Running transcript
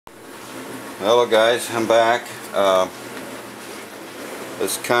Hello guys, I'm back.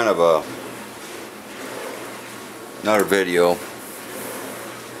 It's kind of another video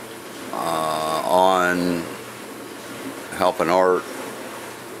on helping Art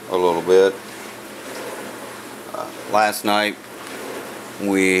a little bit. Last night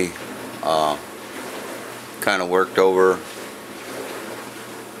we kind of worked over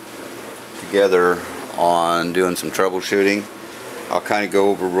together on doing some troubleshooting. I'll kind of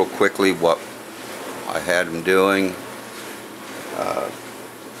go over real quickly what I had him doing.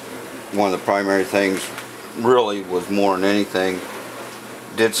 One of the primary things really was, more than anything,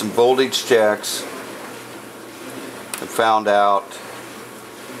 did some voltage checks and found out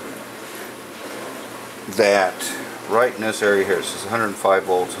that right in this area here, it says 105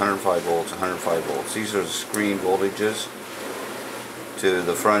 volts, 105 volts, 105 volts. These are the screen voltages to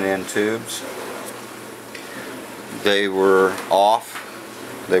the front end tubes. They were off,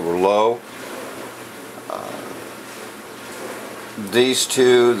 they were low. These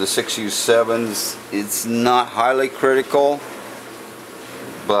two, the 6U7s, it's not highly critical,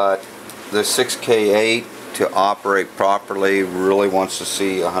 but the 6K8 to operate properly really wants to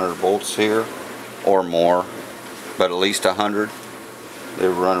see 100 volts here or more, but at least 100. They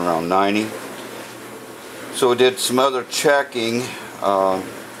were running around 90. So we did some other checking.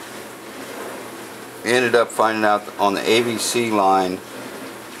 Ended up finding out on the AVC line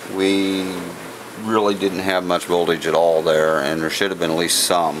we really didn't have much voltage at all there, and there should have been at least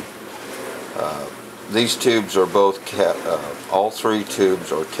some. These tubes are both, all three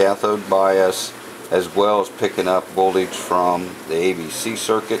tubes are cathode bias, as well as picking up voltage from the AVC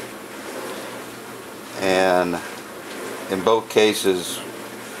circuit, and in both cases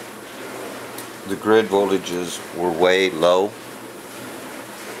the grid voltages were way low.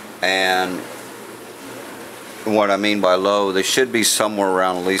 And what I mean by low, they should be somewhere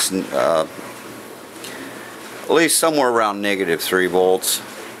around at least somewhere around -3 volts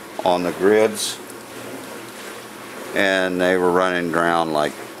on the grids, and they were running around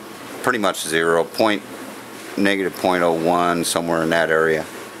like pretty much -0.01, somewhere in that area.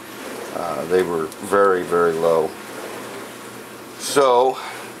 They were very, very low. So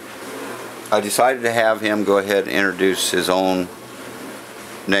I decided to have him go ahead and introduce his own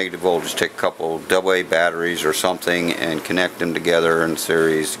negative voltage, take a couple AA batteries or something and connect them together in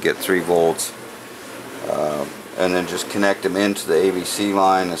series to get 3 volts, and then just connect them into the AVC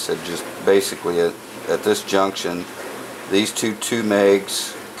line. I said just basically at this junction, these two 2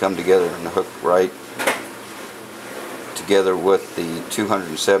 megs come together and hook right together with the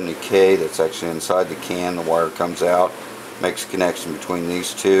 270K that's actually inside the can. The wire comes out, makes a connection between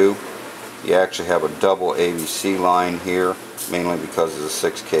these two. You actually have a double AVC line here, mainly because of the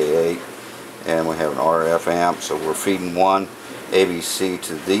 6K8, and we have an RF amp, so we're feeding one AVC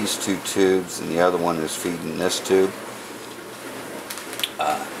to these 2 tubes and the other one is feeding this tube.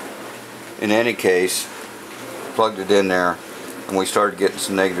 In any case, plugged it in there and we started getting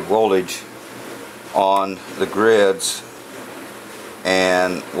some negative voltage on the grids,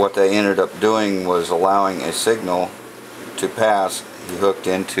 and what they ended up doing was allowing a signal to pass. He hooked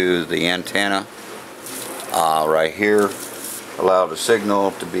into the antenna right here, allowed a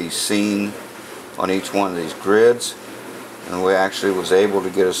signal to be seen on each one of these grids, and we actually was able to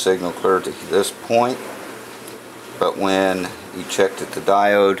get a signal clear to this point. But when he checked at the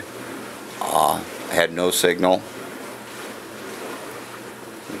diode, had no signal.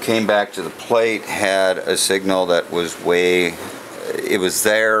 He came back to the plate, had a signal that was it was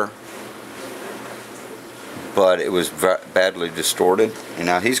there, but it was badly distorted. And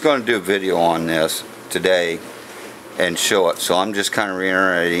now he's going to do a video on this today and show it, so I'm just kind of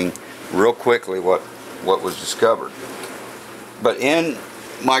reiterating real quickly what was discovered. But in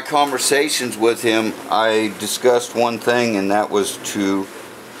my conversations with him, I discussed one thing, and that was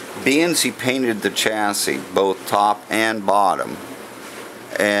being he painted the chassis both top and bottom,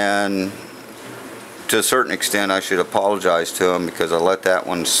 and to a certain extent I should apologize to him because I let that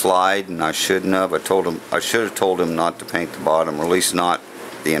one slide and I shouldn't have. I should have told him not to paint the bottom, or at least not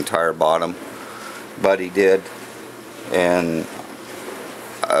the entire bottom, but he did. And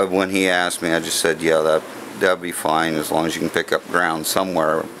when he asked me, I just said, yeah, that'd be fine as long as you can pick up ground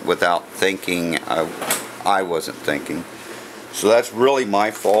somewhere without thinking. I wasn't thinking. So that's really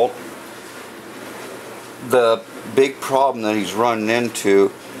my fault. The big problem that he's running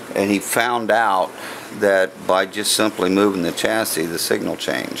into, and he found out that by just simply moving the chassis, the signal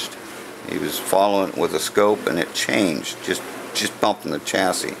changed. He was following it with a scope and it changed, just bumping the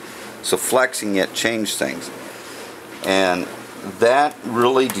chassis. So flexing it changed things. And that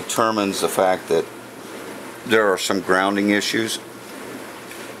really determines the fact that there are some grounding issues.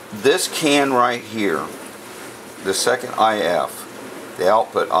 This can right here, the second IF, the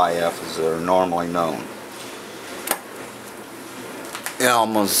output IF as they're normally known. Now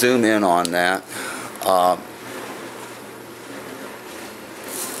I'm going to zoom in on that.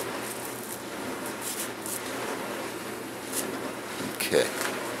 Okay.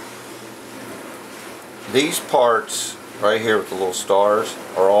 These parts right here with the little stars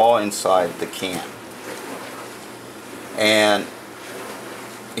are all inside the can. And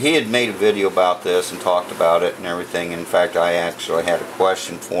he had made a video about this and talked about it and everything. In fact, I actually had a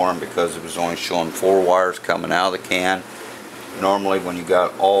question for him because it was only showing 4 wires coming out of the can. Normally when you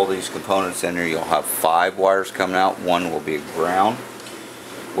got all these components in there, you'll have 5 wires coming out. 1 will be ground.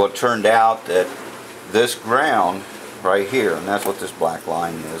 Well, it turned out that this ground right here, and that's what this black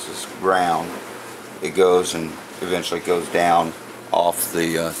line is ground. It goes and eventually goes down off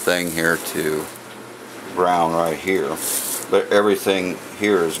the thing here to ground right here. But everything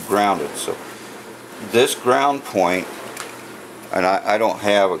here is grounded. So this ground point, and I don't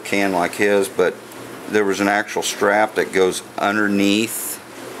have a can like his, but there was an actual strap that goes underneath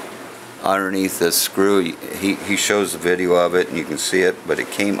this screw. He shows the video of it and you can see it, but it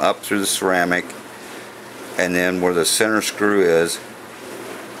came up through the ceramic, and then where the center screw is,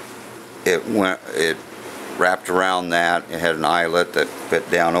 it wrapped around that. It had an eyelet that fit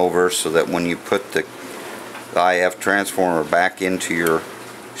down over, so that when you put the IF transformer back into your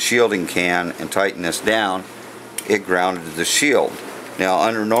shielding can and tighten this down, it grounded the shield. Now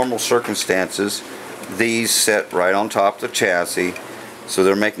under normal circumstances, these sit right on top of the chassis, so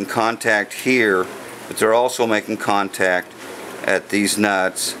they're making contact here, but they're also making contact at these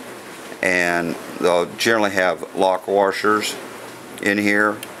nuts, and they'll generally have lock washers in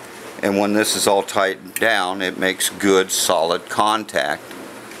here, and when this is all tightened down, it makes good solid contact,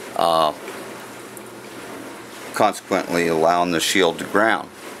 consequently allowing the shield to ground.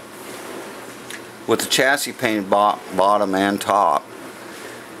 With the chassis painted bottom and top,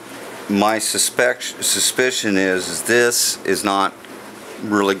 my suspicion is this is not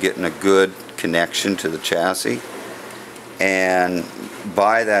really getting a good connection to the chassis, and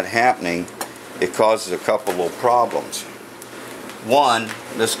by that happening, it causes a couple little problems. One,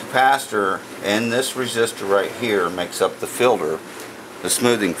 this capacitor and this resistor right here makes up the filter, the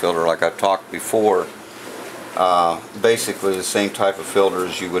smoothing filter, like I've talked before. Basically the same type of filter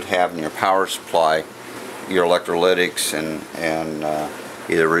as you would have in your power supply, your electrolytics and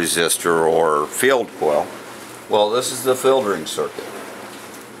either resistor or field coil. Well, this is the filtering circuit.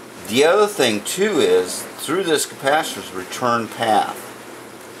 The other thing too is, through this capacitor's return path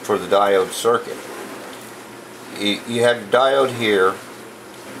for the diode circuit, you have your diode here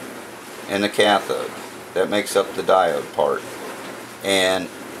and the cathode. That makes up the diode part. And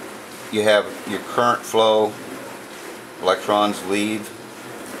you have your current flow, electrons leave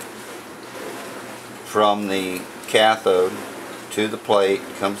from the cathode to the plate,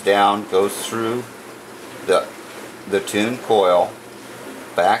 comes down, goes through the tuned coil,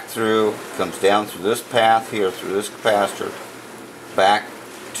 back through, comes down through this path here, through this capacitor, back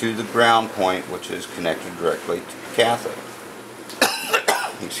to the ground point, which is connected directly to the cathode.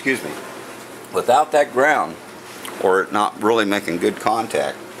 Excuse me. Without that ground, or it not really making good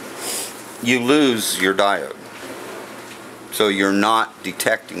contact, you lose your diode. So you're not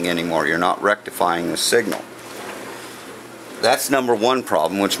detecting anymore, you're not rectifying the signal. That's number one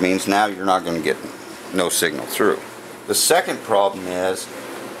problem, which means now you're not going to get no signal through. The second problem is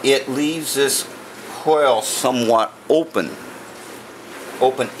it leaves this coil somewhat open-ended.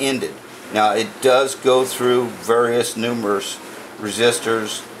 Now it does go through numerous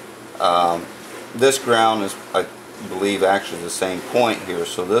resistors. This ground is, I believe, actually the same point here,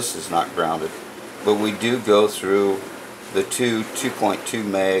 so this is not grounded. But we do go through the 2.2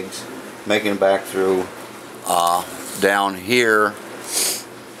 megs, making it back through down here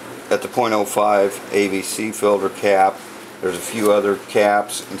at the 0.05 AVC filter cap. There's a few other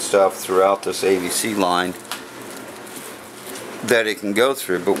caps and stuff throughout this AVC line that it can go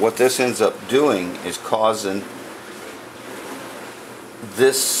through, but what this ends up doing is causing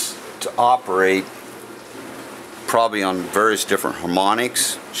this to operate probably on various different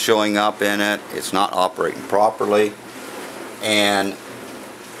harmonics showing up in it. It's not operating properly, and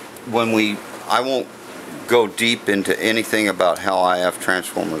when I won't go deep into anything about how IF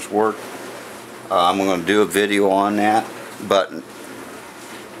transformers work. I'm going to do a video on that, but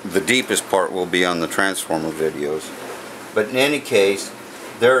the deepest part will be on the transformer videos. But in any case,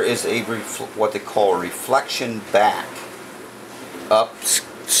 there is a what they call a reflection back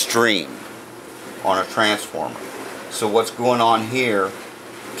upstream on a transformer. So what's going on here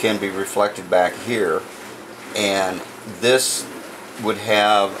can be reflected back here, and this would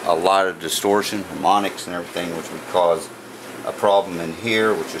have a lot of distortion, harmonics and everything, which would cause a problem in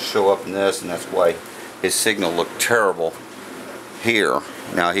here, which would show up in this, and that's why his signal looked terrible here.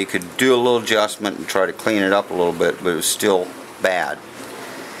 Now he could do a little adjustment and try to clean it up a little bit, but it was still bad.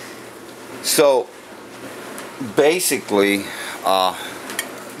 So basically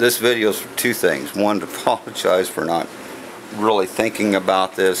this video is for two things. One, to apologize for not really thinking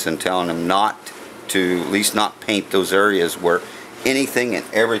about this and telling him not to, at least not paint those areas where anything and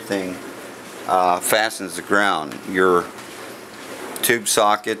everything fastens the ground. Your tube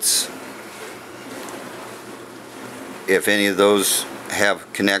sockets, if any of those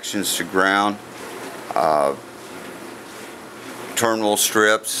have connections to ground, terminal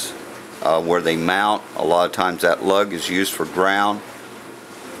strips where they mount, a lot of times that lug is used for ground.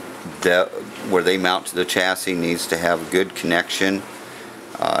 Where they mount to the chassis needs to have a good connection.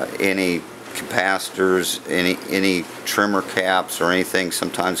 Any capacitors, any trimmer caps or anything,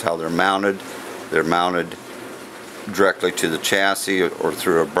 sometimes how they're mounted directly to the chassis or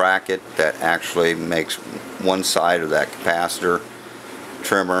through a bracket that actually makes one side of that capacitor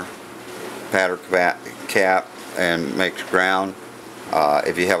trimmer, pattern cap, and makes ground.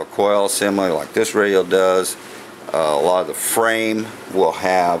 If you have a coil assembly like this radio does, a lot of the frame will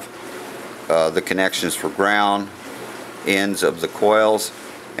have the connections for ground, ends of the coils,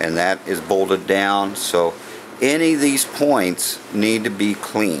 and that is bolted down. So any of these points need to be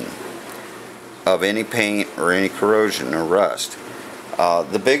clean of any paint or any corrosion or rust.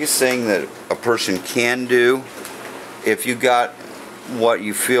 The biggest thing that a person can do, if you got what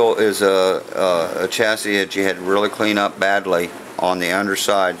you feel is a chassis that you had to really clean up badly on the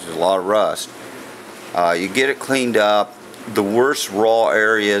underside, there's a lot of rust, you get it cleaned up. The worst raw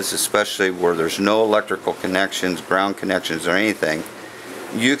areas, especially where there's no electrical connections, ground connections or anything,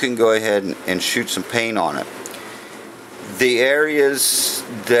 you can go ahead and shoot some paint on it. The areas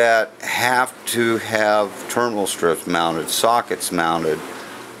that have to have terminal strips mounted, sockets mounted,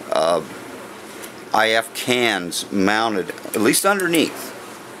 IF cans mounted, at least underneath,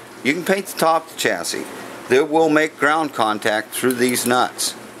 you can paint the top of the chassis. They will make ground contact through these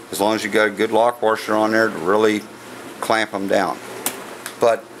nuts, as long as you got a good lock washer on there to really clamp them down.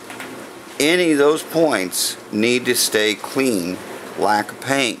 But any of those points need to stay clean, lack of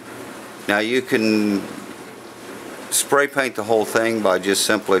paint. Now you can spray paint the whole thing by just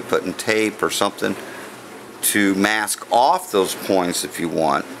simply putting tape or something to mask off those points if you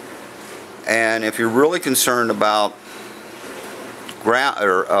want. And if you're really concerned about ground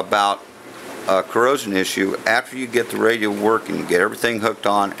or about a corrosion issue, after you get the radio working, you get everything hooked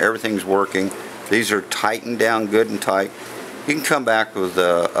on, everything's working, these are tightened down good and tight, you can come back with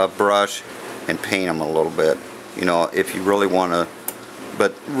a brush and paint them a little bit, you know, if you really want to.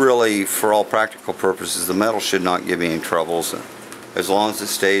 But really, for all practical purposes, the metal should not give you any troubles as long as it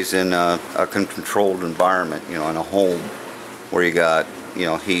stays in a controlled environment, you know, in a home where you got, you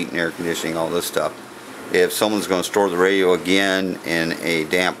know, heat and air conditioning, all this stuff. If someone's going to store the radio again in a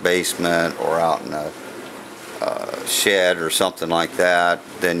damp basement or out in a shed or something like that,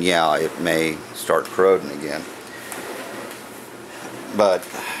 then yeah, it may start corroding again. But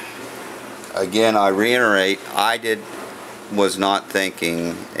again, I reiterate, was not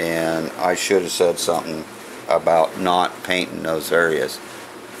thinking, and I should have said something about not painting those areas,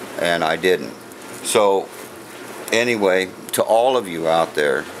 and I didn't. So anyway, to all of you out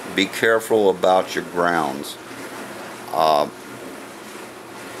there, be careful about your grounds.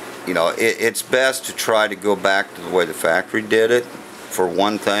 You know, it's best to try to go back to the way the factory did it, for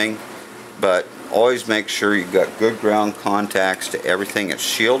one thing, but always make sure you got good ground contacts to everything that's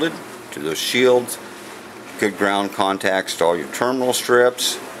shielded, to those shields, good ground contacts to all your terminal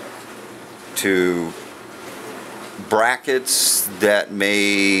strips, to brackets that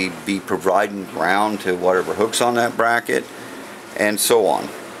may be providing ground to whatever hooks on that bracket, and so on.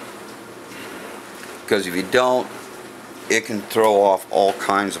 Because if you don't, it can throw off all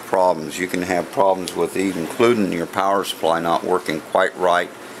kinds of problems. You can have problems with even including your power supply not working quite right.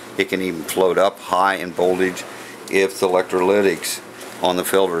 It can even float up high in voltage if the electrolytics on the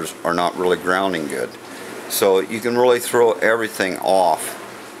filters are not really grounding good. So you can really throw everything off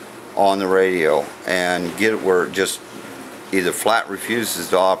on the radio and get it where it just either flat refuses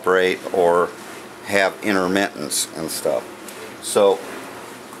to operate or have intermittence and stuff. So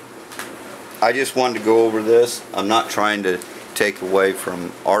I just wanted to go over this. I'm not trying to take away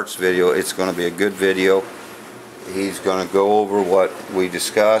from Art's video. It's going to be a good video. He's going to go over what we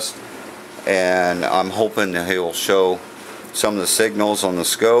discussed, and I'm hoping that he'll show some of the signals on the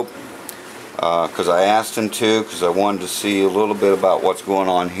scope, because I asked him to, because I wanted to see a little bit about what's going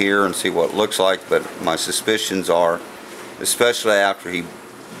on here and see what it looks like. But my suspicions are especially after he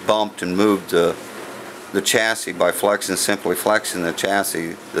bumped and moved the chassis by simply flexing the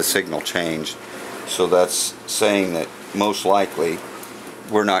chassis, the signal changed. So that's saying that most likely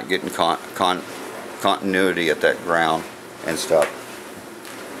we're not getting continuity at that ground and stuff.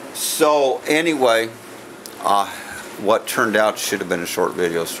 So anyway, what turned out should have been a short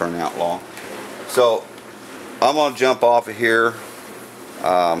video is turning out long. So I'm going to jump off of here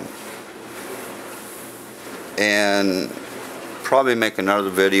and probably make another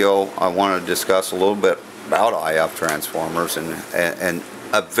video. I want to discuss a little bit about IF transformers and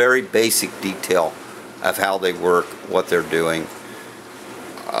a very basic detail of how they work, what they're doing.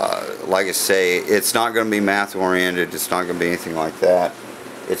 Like I say, it's not going to be math oriented, it's not going to be anything like that.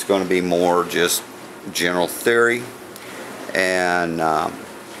 It's going to be more just general theory, and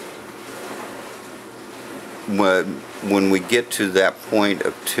when we get to that point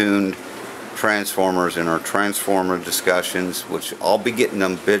of tuned transformers in our transformer discussions, which I'll be getting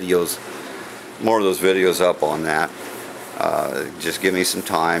them videos, more of those videos up on that. Just give me some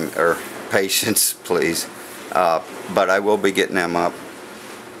time or patience, please. But I will be getting them up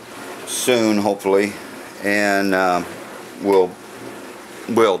soon, hopefully, and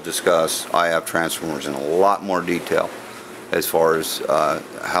we'll discuss IF transformers in a lot more detail as far as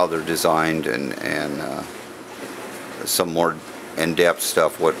how they're designed and some more in-depth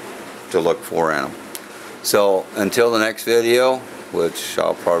stuff, what to look for in them. So until the next video, which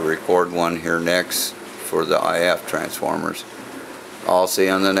I'll probably record one here next for the IF transformers, I'll see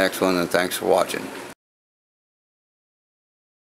you on the next one, and thanks for watching.